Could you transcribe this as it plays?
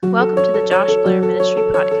Welcome to the Josh Blair Ministry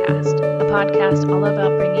Podcast, a podcast all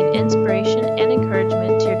about bringing inspiration and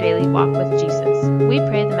encouragement to your daily walk with Jesus. We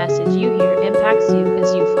pray the message you hear impacts you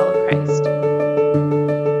as you follow Christ.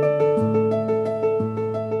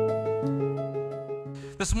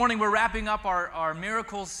 This morning we're wrapping up our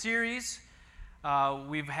Miracles series.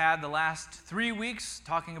 We've had the last 3 weeks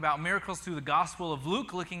talking about miracles through the Gospel of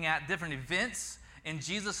Luke, looking at different events in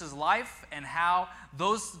Jesus' life and how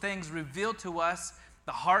those things reveal to us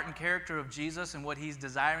the heart and character of Jesus and what he's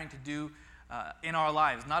desiring to do in our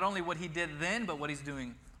lives. Not only what he did then, but what he's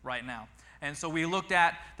doing right now. And so we looked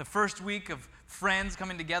at the first week of friends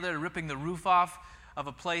coming together, ripping the roof off of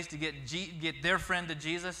a place to get their friend to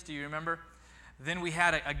Jesus. Do you remember? Then we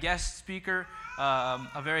had a guest speaker,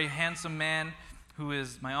 a very handsome man who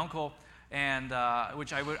is my uncle, and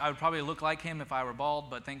which I would probably look like him if I were bald,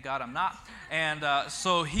 but thank God I'm not. And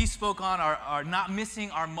so he spoke on our not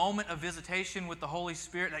missing our moment of visitation with the Holy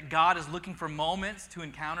Spirit, that God is looking for moments to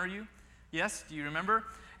encounter you. Yes, do you remember?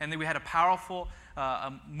 And then we had a powerful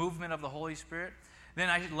movement of the Holy Spirit. Then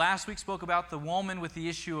I last week spoke about the woman with the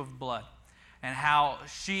issue of blood and how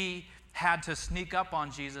she had to sneak up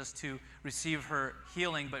on Jesus to receive her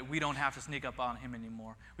healing, but we don't have to sneak up on him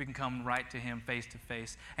anymore. We can come right to him face to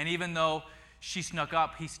face. And even though she snuck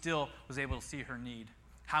up, he still was able to see her need.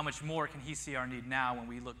 How much more can he see our need now when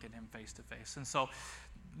we looked at him face to face? And so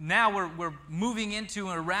now we're moving into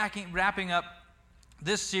and wrapping up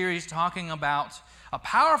this series talking about a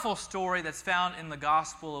powerful story that's found in the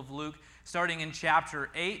Gospel of Luke, starting in chapter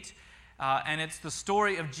 8. And it's the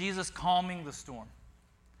story of Jesus calming the storm.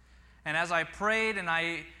 And as I prayed and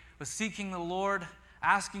I was seeking the Lord,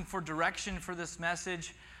 asking for direction for this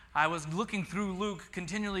message, I was looking through Luke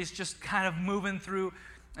continually, just kind of moving through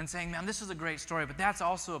and saying, man, this is a great story, but that's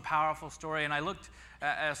also a powerful story. And I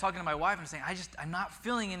was talking to my wife and saying, I'm not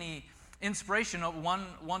feeling any inspiration of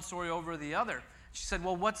one story over the other. She said,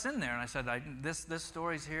 well, what's in there? And I said, this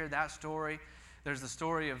story's here, that story. There's the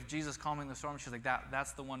story of Jesus calming the storm. She's like,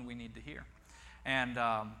 that's the one we need to hear. And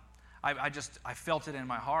I felt it in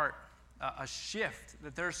my heart. A shift,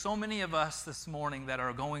 that there are so many of us this morning that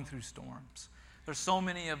are going through storms. There's so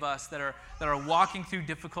many of us that are walking through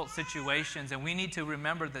difficult situations, and we need to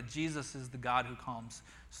remember that Jesus is the God who calms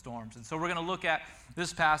storms. And so we're going to look at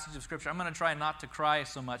this passage of Scripture. I'm going to try not to cry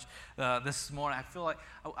so much this morning. I feel like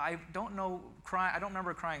I don't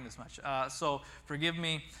remember crying this much. So forgive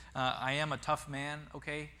me. I am a tough man.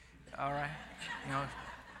 Okay, all right. You're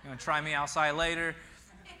going to try me outside later.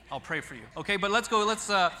 I'll pray for you. Okay, but let's go.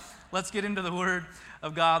 Let's get into the Word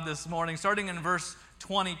of God this morning, starting in verse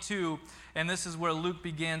 22, and this is where Luke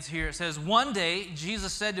begins here. It says, one day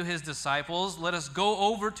Jesus said to his disciples, let us go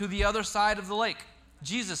over to the other side of the lake.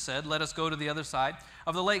 Jesus said, let us go to the other side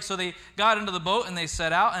of the lake. So they got into the boat and they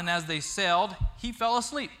set out, and as they sailed, he fell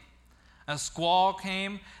asleep. A squall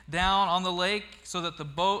came down on the lake so that the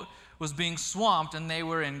boat was being swamped, and they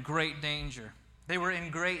were in great danger. They were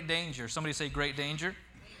in great danger. Somebody say great danger.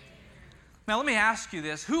 Now, let me ask you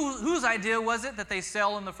this. Whose idea was it that they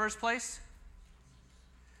sail in the first place?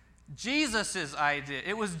 Jesus' idea.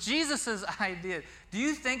 It was Jesus' idea. Do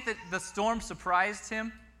you think that the storm surprised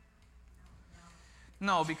him?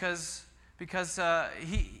 No, because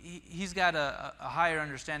he's got a higher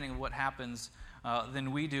understanding of what happens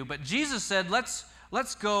than we do. But Jesus said,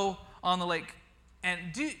 let's go on the lake.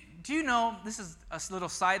 And do you know, this is a little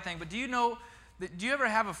side thing, but do you ever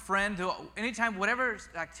have a friend who, anytime, whatever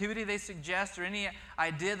activity they suggest or any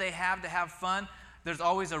idea they have to have fun, there's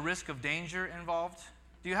always a risk of danger involved?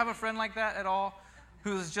 Do you have a friend like that at all?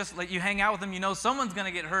 Who's just like, you hang out with them, you know someone's going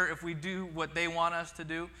to get hurt if we do what they want us to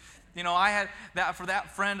do? You know, I had that for that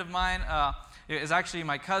friend of mine. It was actually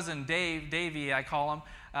my cousin, Davey, I call him.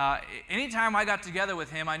 Anytime I got together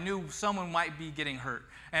with him, I knew someone might be getting hurt.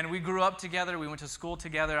 And we grew up together. We went to school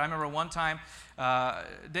together. I remember one time,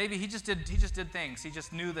 Davey, he just did things. He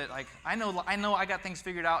just knew that, like, I know I got things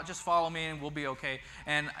figured out. Just follow me and we'll be okay.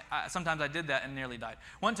 And sometimes I did that and nearly died.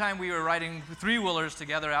 One time we were riding three-wheelers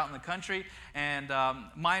together out in the country, and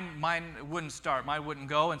mine wouldn't start. Mine wouldn't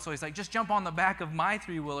go. And so he's like, just jump on the back of my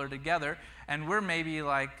three-wheeler together. And we're maybe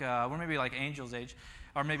like Angel's age,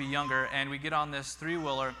 or maybe younger. And we get on this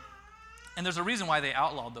three-wheeler. And there's a reason why they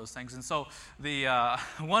outlawed those things. And so the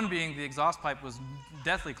one being the exhaust pipe was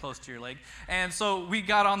deathly close to your leg. And so we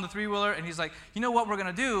got on the three-wheeler, and he's like, you know what we're going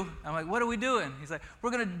to do? I'm like, what are we doing? He's like,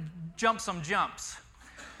 we're going to jump some jumps.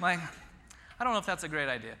 I'm like, I don't know if that's a great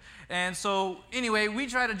idea. And so anyway, we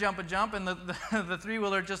tried to jump a jump, and the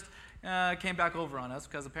three-wheeler just came back over on us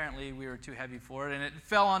because apparently we were too heavy for it, and it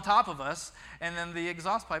fell on top of us. And then the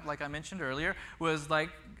exhaust pipe, like I mentioned earlier, was like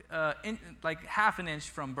half an inch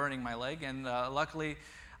from burning my leg, and luckily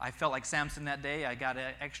I felt like Samson that day. I got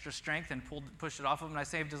extra strength and pushed it off of him, and I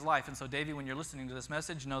saved his life. And so, Davey, when you're listening to this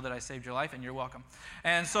message, know that I saved your life, and you're welcome.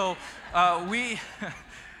 And so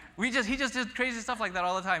he just did crazy stuff like that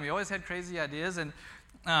all the time. He always had crazy ideas.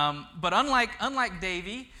 But unlike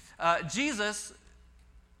Davey, Jesus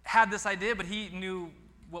had this idea, but he knew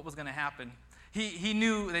what was going to happen. He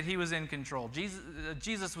knew that he was in control.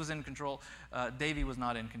 Jesus was in control. Davey was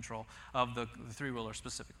not in control of the three-wheeler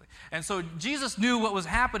specifically. And so Jesus knew what was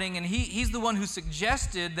happening, and he's the one who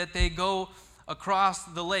suggested that they go across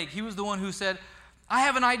the lake. He was the one who said, I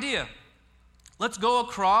have an idea. Let's go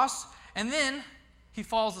across. And then he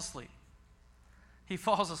falls asleep. He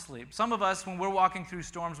falls asleep. Some of us, when we're walking through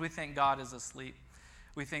storms, we think God is asleep.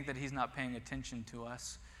 We think that he's not paying attention to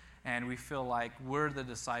us. And we feel like we're the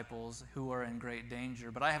disciples who are in great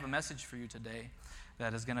danger. But I have a message for you today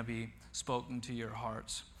that is going to be spoken to your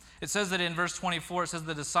hearts. It says that in verse 24, it says,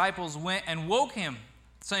 the disciples went and woke him,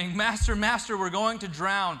 saying, Master, Master, we're going to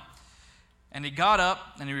drown. And he got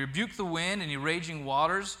up, and he rebuked the wind and the raging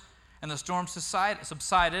waters, and the storm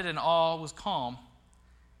subsided, and all was calm.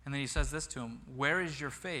 And then he says this to him, where is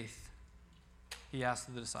your faith? He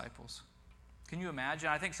asked the disciples. Can you imagine?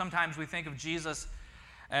 I think sometimes we think of Jesus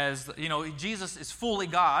as, Jesus is fully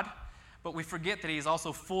God, but we forget that he's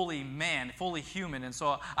also fully man, fully human. And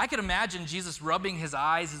so I could imagine Jesus rubbing his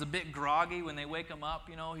eyes. He's a bit groggy when they wake him up.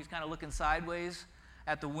 He's kind of looking sideways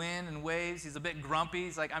at the wind and waves. He's a bit grumpy.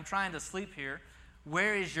 He's like, I'm trying to sleep here.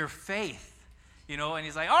 Where is your faith? And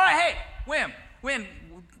he's like, all right, hey, wind,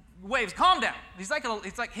 waves, calm down. It's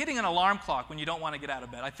like hitting an alarm clock when you don't want to get out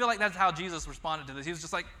of bed. I feel like that's how Jesus responded to this. He was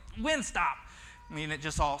just like, wind, stop. It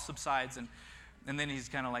just all subsides, and then he's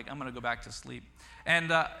kind of like, I'm going to go back to sleep.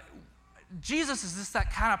 And Jesus is just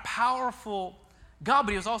that kind of powerful God,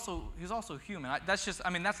 but he was also human.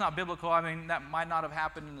 That's not biblical. That might not have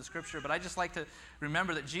happened in the scripture, but I just like to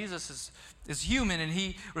remember that Jesus is human, and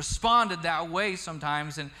he responded that way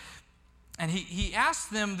sometimes. And he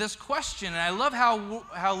asked them this question, and I love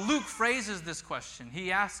how Luke phrases this question.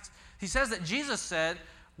 He says that Jesus said,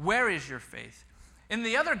 where is your faith? In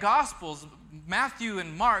the other Gospels, Matthew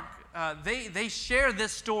and Mark, they share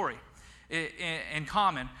this story in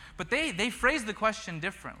common, but they phrase the question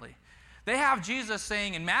differently. They have Jesus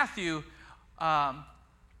saying in Matthew,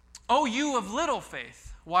 oh, you of little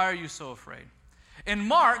faith, why are you so afraid? In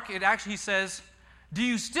Mark, it actually says, do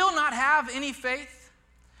you still not have any faith?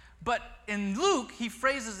 But in Luke, he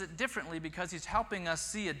phrases it differently because he's helping us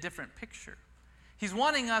see a different picture. He's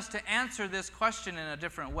wanting us to answer this question in a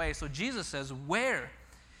different way. So Jesus says, where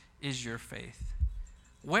is your faith?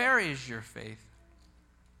 Where is your faith?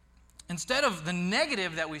 Instead of the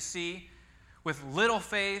negative that we see with little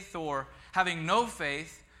faith or having no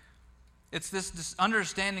faith, it's this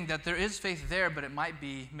understanding that there is faith there, but it might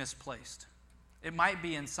be misplaced. It might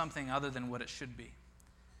be in something other than what it should be.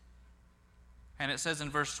 And it says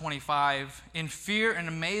in verse 25, in fear and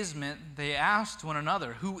amazement, they asked one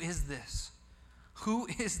another, who is this? Who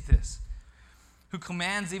is this who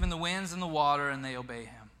commands even the winds and the water, and they obey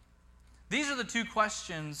him? These are the two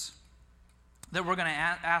questions that we're going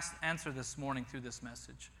to answer this morning through this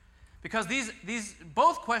message. Because these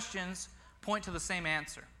both questions point to the same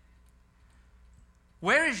answer.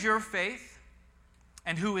 Where is your faith,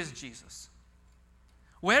 and who is Jesus?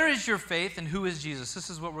 Where is your faith, and who is Jesus? This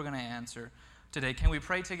is what we're going to answer today. Can we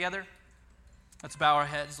pray together? Let's bow our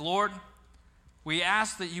heads. Lord, we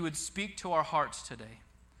ask that you would speak to our hearts today.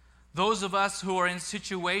 Those of us who are in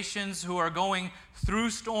situations, who are going through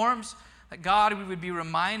storms, that God, we would be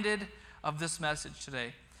reminded of this message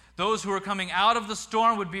today. Those who are coming out of the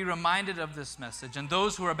storm would be reminded of this message. And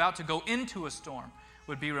those who are about to go into a storm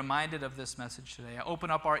would be reminded of this message today. I open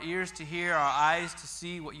up our ears to hear, our eyes to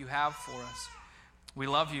see what you have for us. We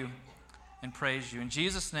love you and praise you. In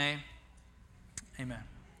Jesus' name, amen.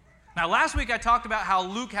 Now, last week I talked about how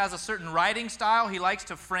Luke has a certain writing style. He likes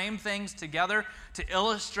to frame things together to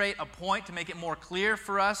illustrate a point, to make it more clear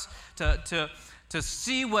for us, to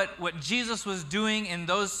see what Jesus was doing in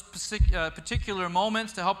those particular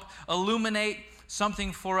moments, to help illuminate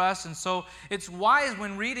something for us. And so it's wise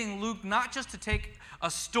when reading Luke not just to take a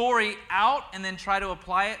story out and then try to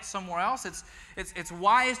apply it somewhere else. It's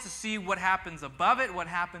wise to see what happens above it, what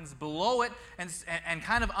happens below it, and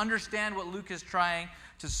kind of understand what Luke is trying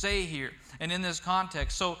to say here and in this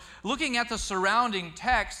context. So looking at the surrounding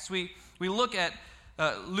texts, we look at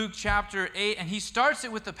Luke chapter 8, and he starts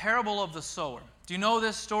it with the parable of the sower. Do you know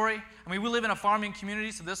this story? We live in a farming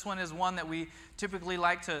community, so this one is one that we typically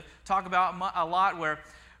like to talk about a lot,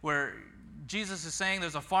 where Jesus is saying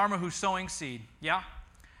there's a farmer who's sowing seed, yeah?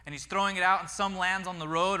 And he's throwing it out, and some lands on the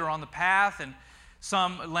road or on the path, and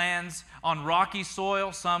Some lands on rocky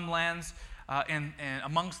soil, some lands in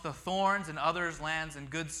amongst the thorns, and others lands in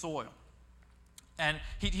good soil. And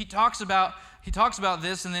he talks about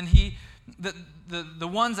this, and then the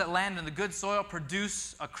ones that land in the good soil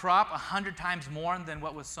produce a crop 100 times more than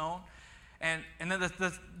what was sown. And then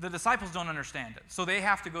the disciples don't understand it. So they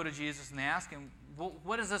have to go to Jesus and they ask him, well,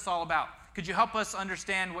 what is this all about? Could you help us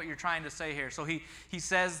understand what you're trying to say here? So he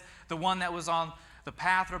says the one that was on the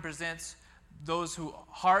path represents those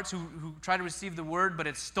hearts who try to receive the word, but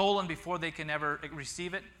it's stolen before they can ever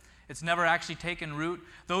receive it. It's never actually taken root.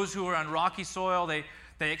 Those who are on rocky soil, they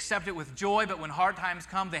accept it with joy, but when hard times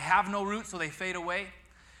come, they have no root, so they fade away.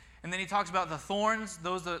 And then he talks about the thorns,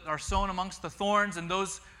 those that are sown amongst the thorns, and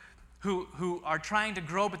those who are trying to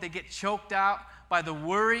grow, but they get choked out by the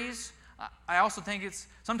worries. I also think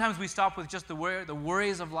sometimes we stop with just the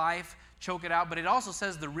worries of life, choke it out, but it also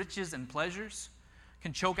says the riches and pleasures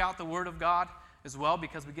can choke out the word of God as well,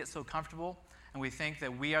 because we get so comfortable and we think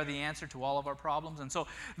that we are the answer to all of our problems. And so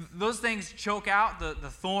those things choke out the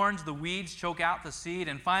thorns, the weeds choke out the seed.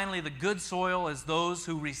 And finally, the good soil is those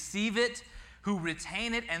who receive it, who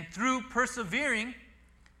retain it, and through persevering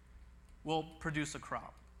will produce a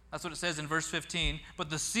crop. That's what it says in verse 15. But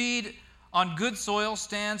the seed on good soil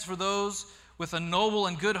stands for those with a noble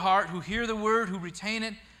and good heart who hear the word, who retain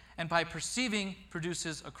it, and by perceiving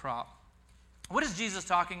produces a crop. What is Jesus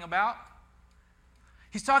talking about?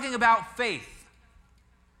 He's talking about faith.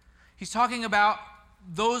 He's talking about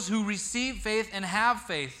those who receive faith and have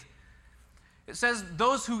faith. It says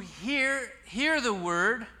those who hear the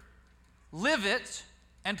word, live it,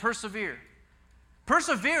 and persevere.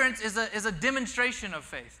 Perseverance is a demonstration of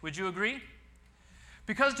faith. Would you agree?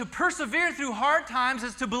 Because to persevere through hard times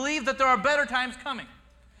is to believe that there are better times coming.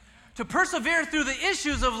 To persevere through the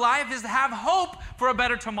issues of life is to have hope for a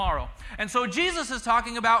better tomorrow. And so Jesus is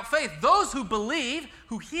talking about faith. Those who believe,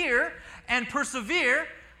 who hear, and persevere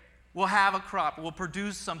will have a crop, will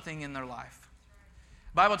produce something in their life.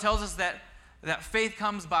 The Bible tells us that faith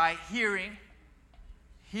comes by hearing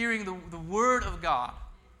the word of God.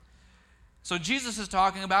 So Jesus is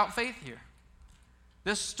talking about faith here.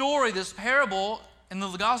 This story, this parable in the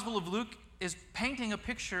Gospel of Luke is painting a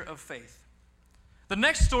picture of faith. The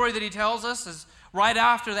next story that he tells us is right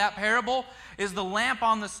after that parable is the lamp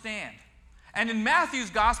on the stand. And in Matthew's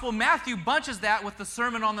Gospel, Matthew bunches that with the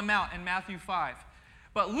Sermon on the Mount in Matthew 5.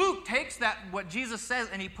 But Luke takes what Jesus says,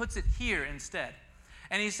 and he puts it here instead.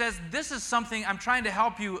 And he says, this is something I'm trying to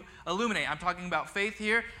help you illuminate. I'm talking about faith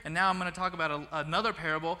here, and now I'm going to talk about another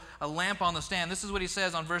parable, a lamp on the stand. This is what he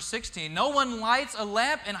says on verse 16. No one lights a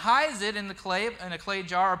lamp and hides it in a clay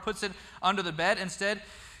jar or puts it under the bed. Instead,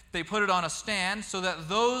 they put it on a stand so that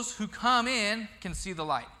those who come in can see the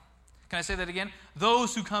light. Can I say that again?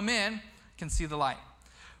 Those who come in can see the light.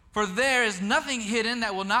 For there is nothing hidden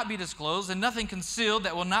that will not be disclosed, and nothing concealed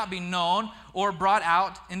that will not be known or brought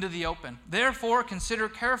out into the open. Therefore, consider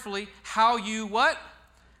carefully how you what?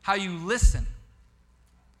 How you listen.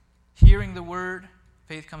 Hearing the word,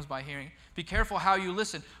 faith comes by hearing. Be careful how you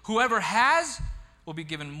listen. Whoever has will be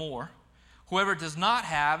given more. Whoever does not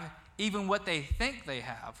have, even what they think they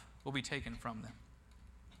have, will be taken from them.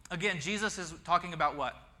 Again, Jesus is talking about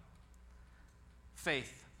what?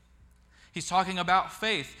 Faith. He's talking about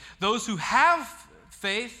faith. Those who have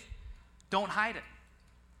faith don't hide it.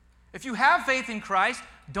 If you have faith in Christ,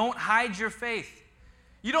 don't hide your faith.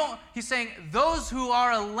 He's saying those who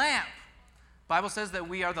are a lamp, the Bible says that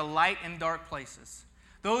we are the light in dark places.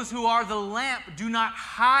 Those who are the lamp do not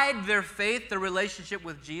hide their faith, their relationship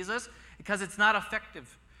with Jesus, because it's not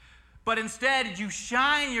effective. But instead, you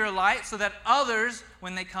shine your light so that others,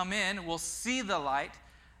 when they come in, will see the light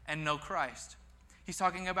and know Christ. He's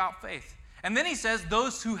talking about faith. And then he says,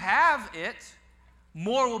 those who have it,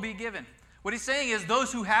 more will be given. What he's saying is,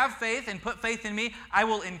 those who have faith and put faith in me, I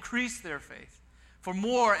will increase their faith. For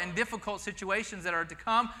more and difficult situations that are to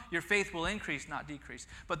come, your faith will increase, not decrease.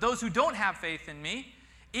 But those who don't have faith in me,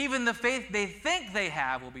 even the faith they think they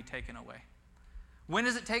have will be taken away. When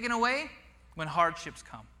is it taken away? When hardships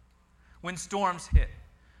come. When storms hit.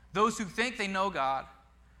 Those who think they know God,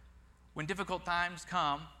 when difficult times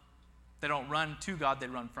come, they don't run to God, they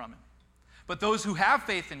run from Him. But those who have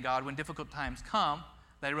faith in God, when difficult times come,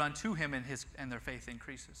 they run to Him and their faith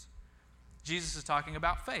increases. Jesus is talking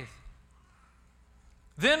about faith.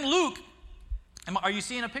 Then Luke, are you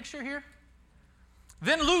seeing a picture here?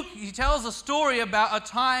 Then Luke, he tells a story about a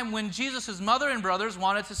time when Jesus' mother and brothers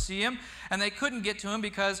wanted to see him, and they couldn't get to him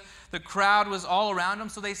because the crowd was all around him,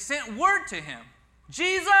 so they sent word to him.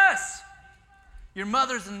 Jesus, your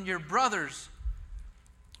mothers and your brothers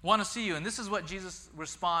want to see you. And this is what Jesus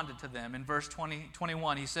responded to them in verse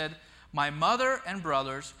 21. He said, My mother and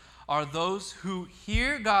brothers are those who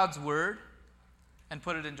hear God's word and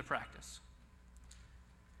put it into practice.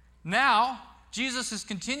 Now, Jesus is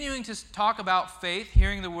continuing to talk about faith,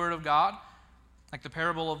 hearing the word of God, like the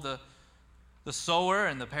parable of the sower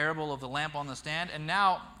and the parable of the lamp on the stand. And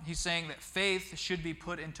now he's saying that faith should be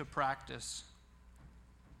put into practice.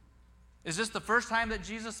 Is this the first time that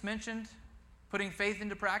Jesus mentioned putting faith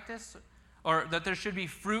into practice? Or that there should be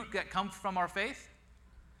fruit that comes from our faith?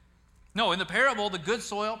 No, in the parable, the good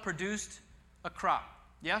soil produced a crop.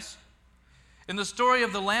 Yes? In the story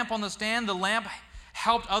of the lamp on the stand, the lamp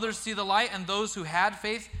helped others see the light, and those who had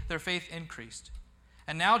faith, their faith increased.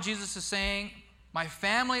 And now Jesus is saying, my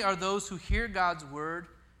family are those who hear God's word,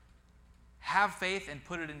 have faith, and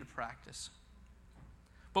put it into practice.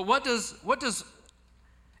 But what does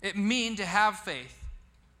it mean to have faith?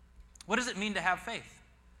 What does it mean to have faith?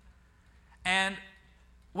 And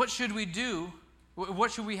what should we do?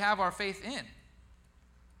 What should we have our faith in?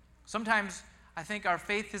 Sometimes I think our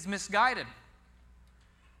faith is misguided.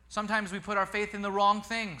 Sometimes we put our faith in the wrong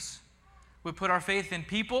things. We put our faith in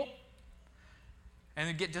people and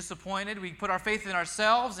we get disappointed. We put our faith in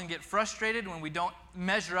ourselves and get frustrated when we don't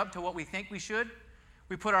measure up to what we think we should.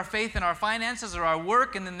 We put our faith in our finances or our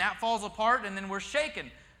work, and then that falls apart, and then we're shaken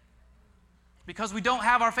because we don't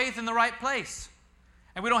have our faith in the right place.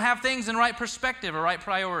 And we don't have things in right perspective or right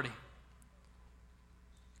priority.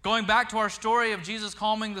 Going back to our story of Jesus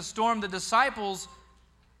calming the storm, the disciples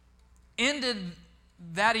ended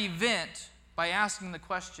that event by asking the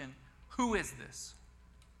question, who is this?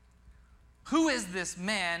 Who is this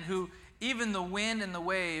man who even the wind and the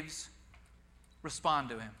waves respond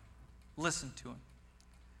to him, listen to him?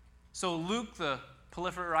 So Luke, the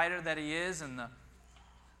prolific writer that he is, and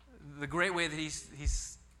the great way that he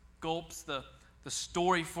sculpts the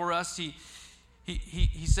story for us,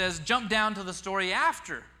 he says, jump down to the story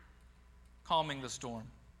after calming the storm.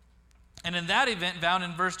 And in that event, found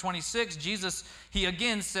in verse 26, Jesus, he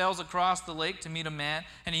again sails across the lake to meet a man,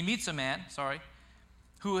 and he meets a man,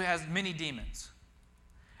 who has many demons.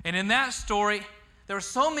 And in that story, there were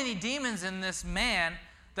so many demons in this man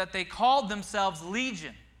that they called themselves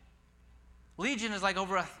Legion. Legion is like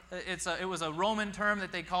it was a Roman term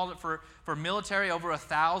that they called it for military. Over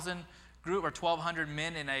 1,000 group or 1,200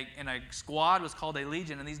 men in a squad was called a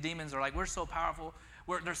legion. And these demons are like, we're so powerful.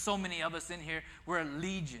 There's so many of us in here. We're a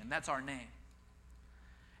legion. That's our name.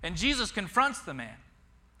 And Jesus confronts the man,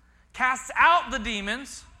 casts out the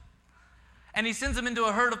demons, and he sends them into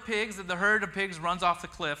a herd of pigs, that the herd of pigs runs off the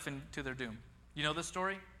cliff into their doom. You know this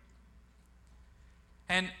story?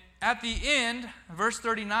 And at the end, verse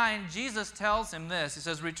 39, Jesus tells him this. He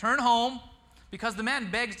says, return home, because the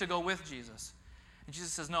man begs to go with Jesus. And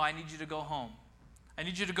Jesus says, no, I need you to go home. I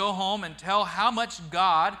need you to go home and tell how much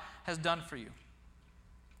God has done for you.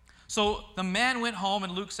 So the man went home,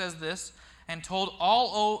 and Luke says this, and told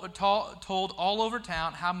all over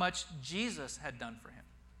town how much Jesus had done for him.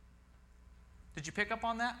 Did you pick up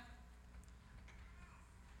on that?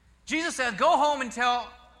 Jesus said, go home and tell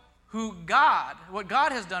what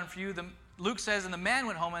God has done for you. Luke says, and the man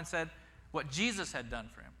went home and said what Jesus had done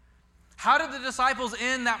for him. How did the disciples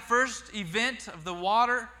end that first event of the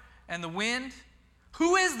water and the wind?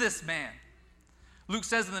 Who is this man? Luke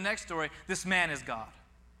says in the next story, this man is God.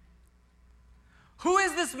 Who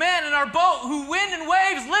is this man in our boat who wind and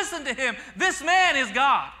waves listen to him? This man is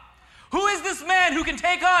God. Who is this man who can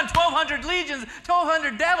take on 1,200 legions,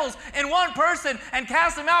 1,200 devils in one person and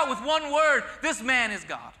cast them out with one word? This man is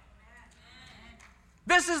God.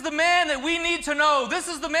 This is the man that we need to know. This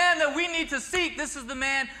is the man that we need to seek. This is the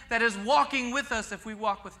man that is walking with us if we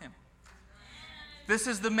walk with him. This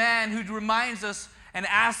is the man who reminds us and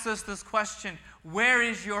asks us this question, where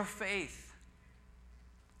is your faith?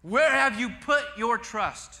 Where have you put your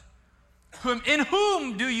trust? In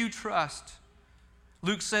whom do you trust?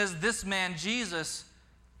 Luke says this man, Jesus,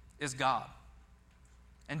 is God.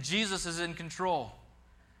 And Jesus is in control.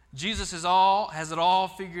 Jesus has it all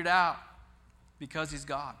figured out because he's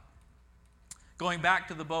God. Going back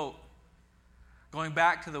to the boat, going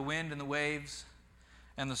back to the wind and the waves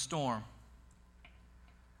and the storm.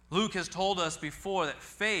 Luke has told us before that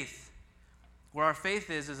faith, where our faith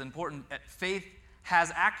is important. That faith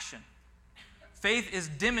has action. Faith is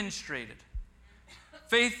demonstrated.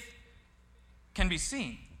 Faith can be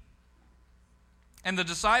seen. And the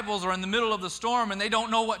disciples are in the middle of the storm and they don't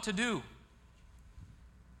know what to do.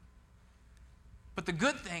 But the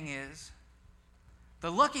good thing is,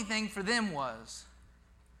 the lucky thing for them was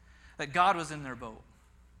that God was in their boat.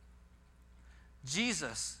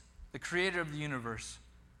 Jesus, the creator of the universe,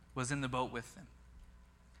 was in the boat with them.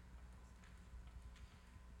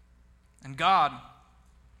 And God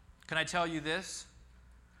Can I tell you this?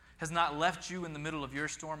 Has not left you in the middle of your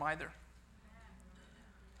storm either.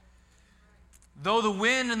 Though the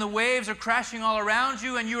wind and the waves are crashing all around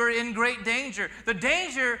you and you are in great danger, the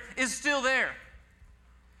danger is still there.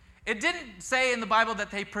 It didn't say in the Bible that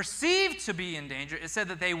they perceived to be in danger. It said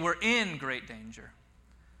that they were in great danger.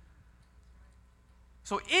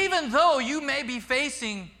 So even though you may be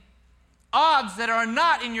facing odds that are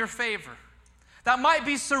not in your favor, that might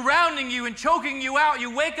be surrounding you and choking you out,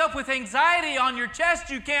 you wake up with anxiety on your chest,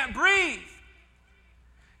 you can't breathe.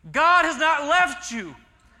 God has not left you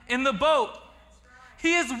in the boat.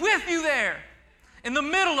 He is with you there in the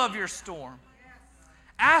middle of your storm,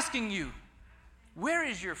 asking you, where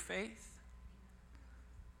is your faith?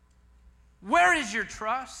 Where is your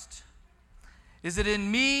trust? Is it in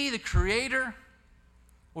me, the Creator,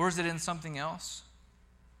 or is it in something else?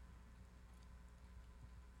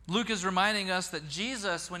 Luke is reminding us that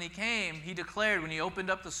Jesus, when he came, he declared, when he opened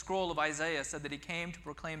up the scroll of Isaiah, said that he came to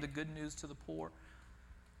proclaim the good news to the poor,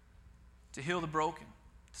 to heal the broken,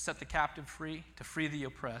 to set the captive free, to free the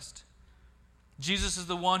oppressed. Jesus is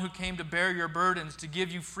the one who came to bear your burdens, to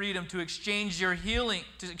give you freedom, to exchange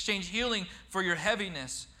healing for your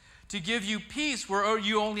heaviness, to give you peace where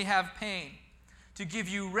you only have pain, to give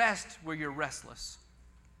you rest where you're restless.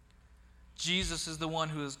 Jesus is the one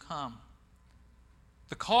who has come.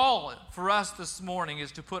 The call for us this morning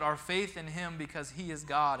is to put our faith in him because he is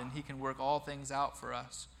God and he can work all things out for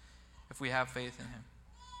us if we have faith in him.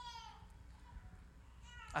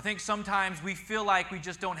 I think sometimes we feel like we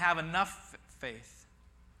just don't have enough faith.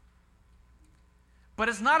 But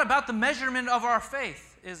it's not about the measurement of our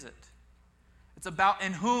faith, is it? It's about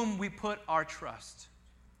in whom we put our trust.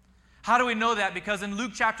 How do we know that? Because in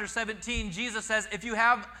Luke chapter 17, Jesus says, if you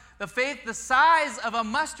have the faith the size of a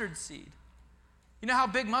mustard seed. You know how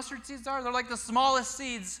big mustard seeds are? They're like the smallest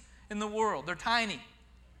seeds in the world. They're tiny.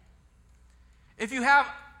 If you have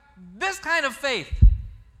this kind of faith,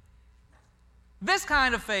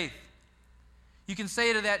 you can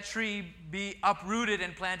say to that tree, be uprooted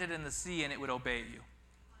and planted in the sea, and it would obey you.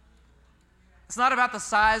 It's not about the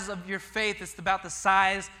size of your faith, it's about the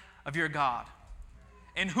size of your God,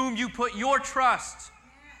 in whom you put your trust.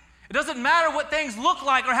 It doesn't matter what things look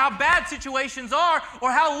like or how bad situations are or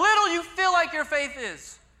how little you feel like your faith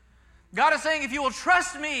is. God is saying, if you will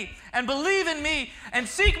trust me and believe in me and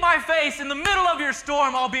seek my face in the middle of your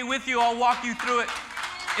storm, I'll be with you, I'll walk you through it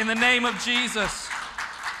in the name of Jesus.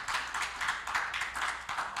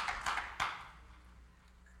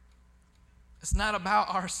 It's not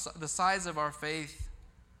about the size of our faith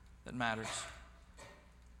that matters.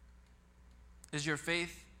 Is your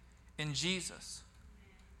faith in Jesus?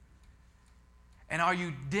 And are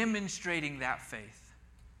you demonstrating that faith?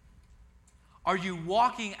 Are you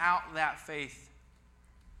walking out that faith?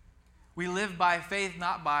 We live by faith,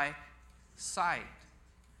 not by sight.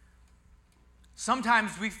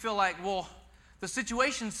 Sometimes we feel like, well, the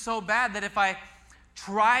situation's so bad that if I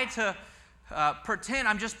try to pretend,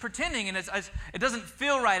 I'm just pretending, and it doesn't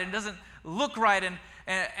feel right, and it doesn't look right,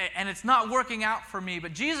 and it's not working out for me.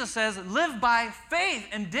 But Jesus says, live by faith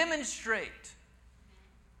and demonstrate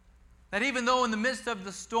that even though in the midst of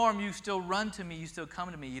the storm you still run to me, you still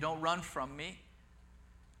come to me, you don't run from me.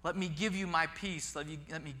 Let me give you my peace. Let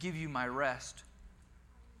me give you my rest.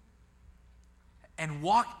 And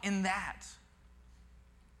walk in that.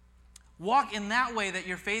 Walk in that way that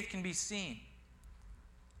your faith can be seen,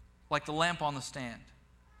 like the lamp on the stand.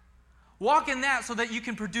 Walk in that so that you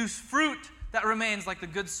can produce fruit that remains like the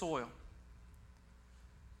good soil.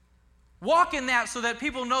 Walk in that so that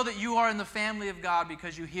people know that you are in the family of God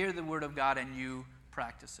because you hear the word of God and you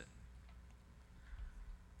practice it.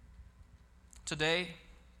 Today,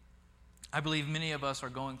 I believe many of us are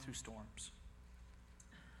going through storms.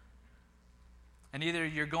 And either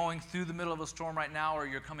you're going through the middle of a storm right now, or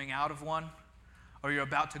you're coming out of one, or you're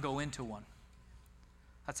about to go into one.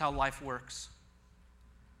 That's how life works.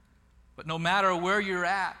 But no matter where you're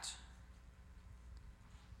at,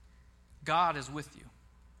 God is with you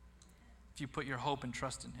if you put your hope and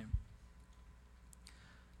trust in him.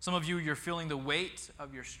 Some of you, you're feeling the weight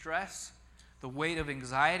of your stress, the weight of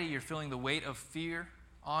anxiety. You're feeling the weight of fear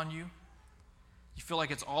on you. You feel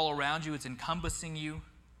like it's all around you. It's encompassing you.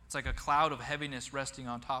 It's like a cloud of heaviness resting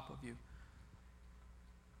on top of you.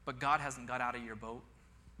 But God hasn't got out of your boat.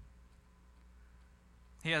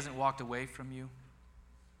 He hasn't walked away from you.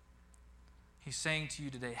 He's saying to you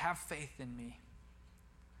today, have faith in me.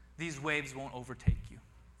 These waves won't overtake you.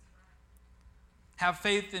 Have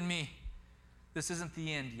faith in me. This isn't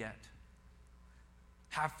the end yet.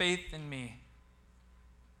 Have faith in me.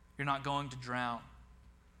 You're not going to drown,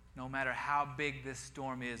 no matter how big this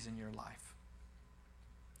storm is in your life.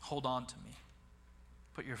 Hold on to me.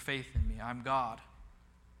 Put your faith in me. I'm God.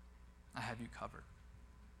 I have you covered.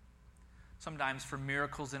 Sometimes for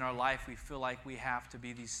miracles in our life, we feel like we have to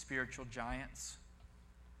be these spiritual giants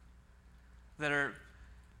that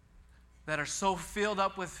are so filled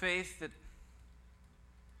up with faith that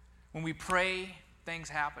when we pray, things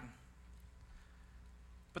happen.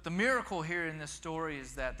 But the miracle here in this story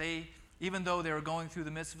is that even though they were going through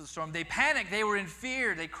the midst of the storm, they panicked, they were in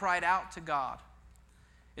fear, they cried out to God.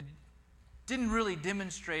 It didn't really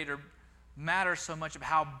demonstrate or matter so much of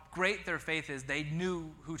how great their faith is. They knew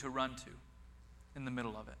who to run to in the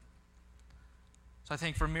middle of it. So I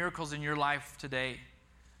think for miracles in your life today,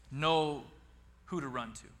 know who to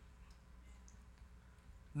run to.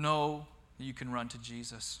 Know that you can run to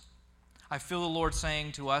Jesus. I feel the Lord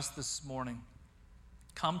saying to us this morning,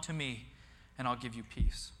 come to me and I'll give you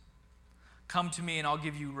peace. Come to me and I'll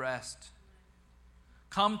give you rest.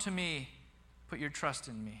 Come to me, put your trust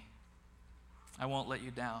in me. I won't let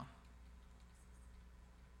you down.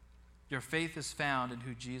 Your faith is found in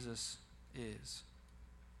who Jesus is.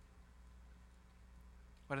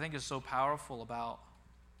 What I think is so powerful about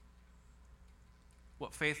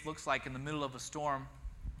what faith looks like in the middle of a storm,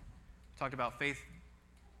 talked about faith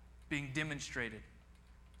being demonstrated.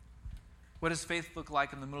 What does faith look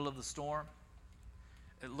like in the middle of the storm?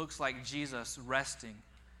 It looks like Jesus resting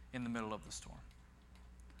in the middle of the storm.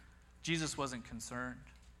 Jesus wasn't concerned.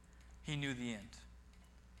 He knew the end.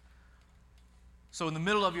 So in the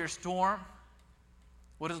middle of your storm,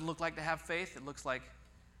 what does it look like to have faith? It looks like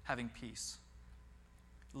having peace.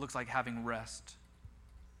 It looks like having rest.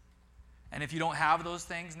 And if you don't have those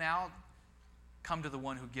things now, come to the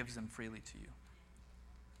one who gives them freely to you.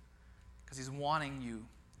 Because he's wanting you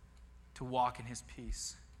to walk in his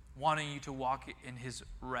peace, wanting you to walk in his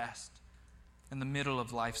rest in the middle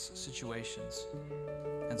of life's situations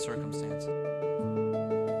and circumstances.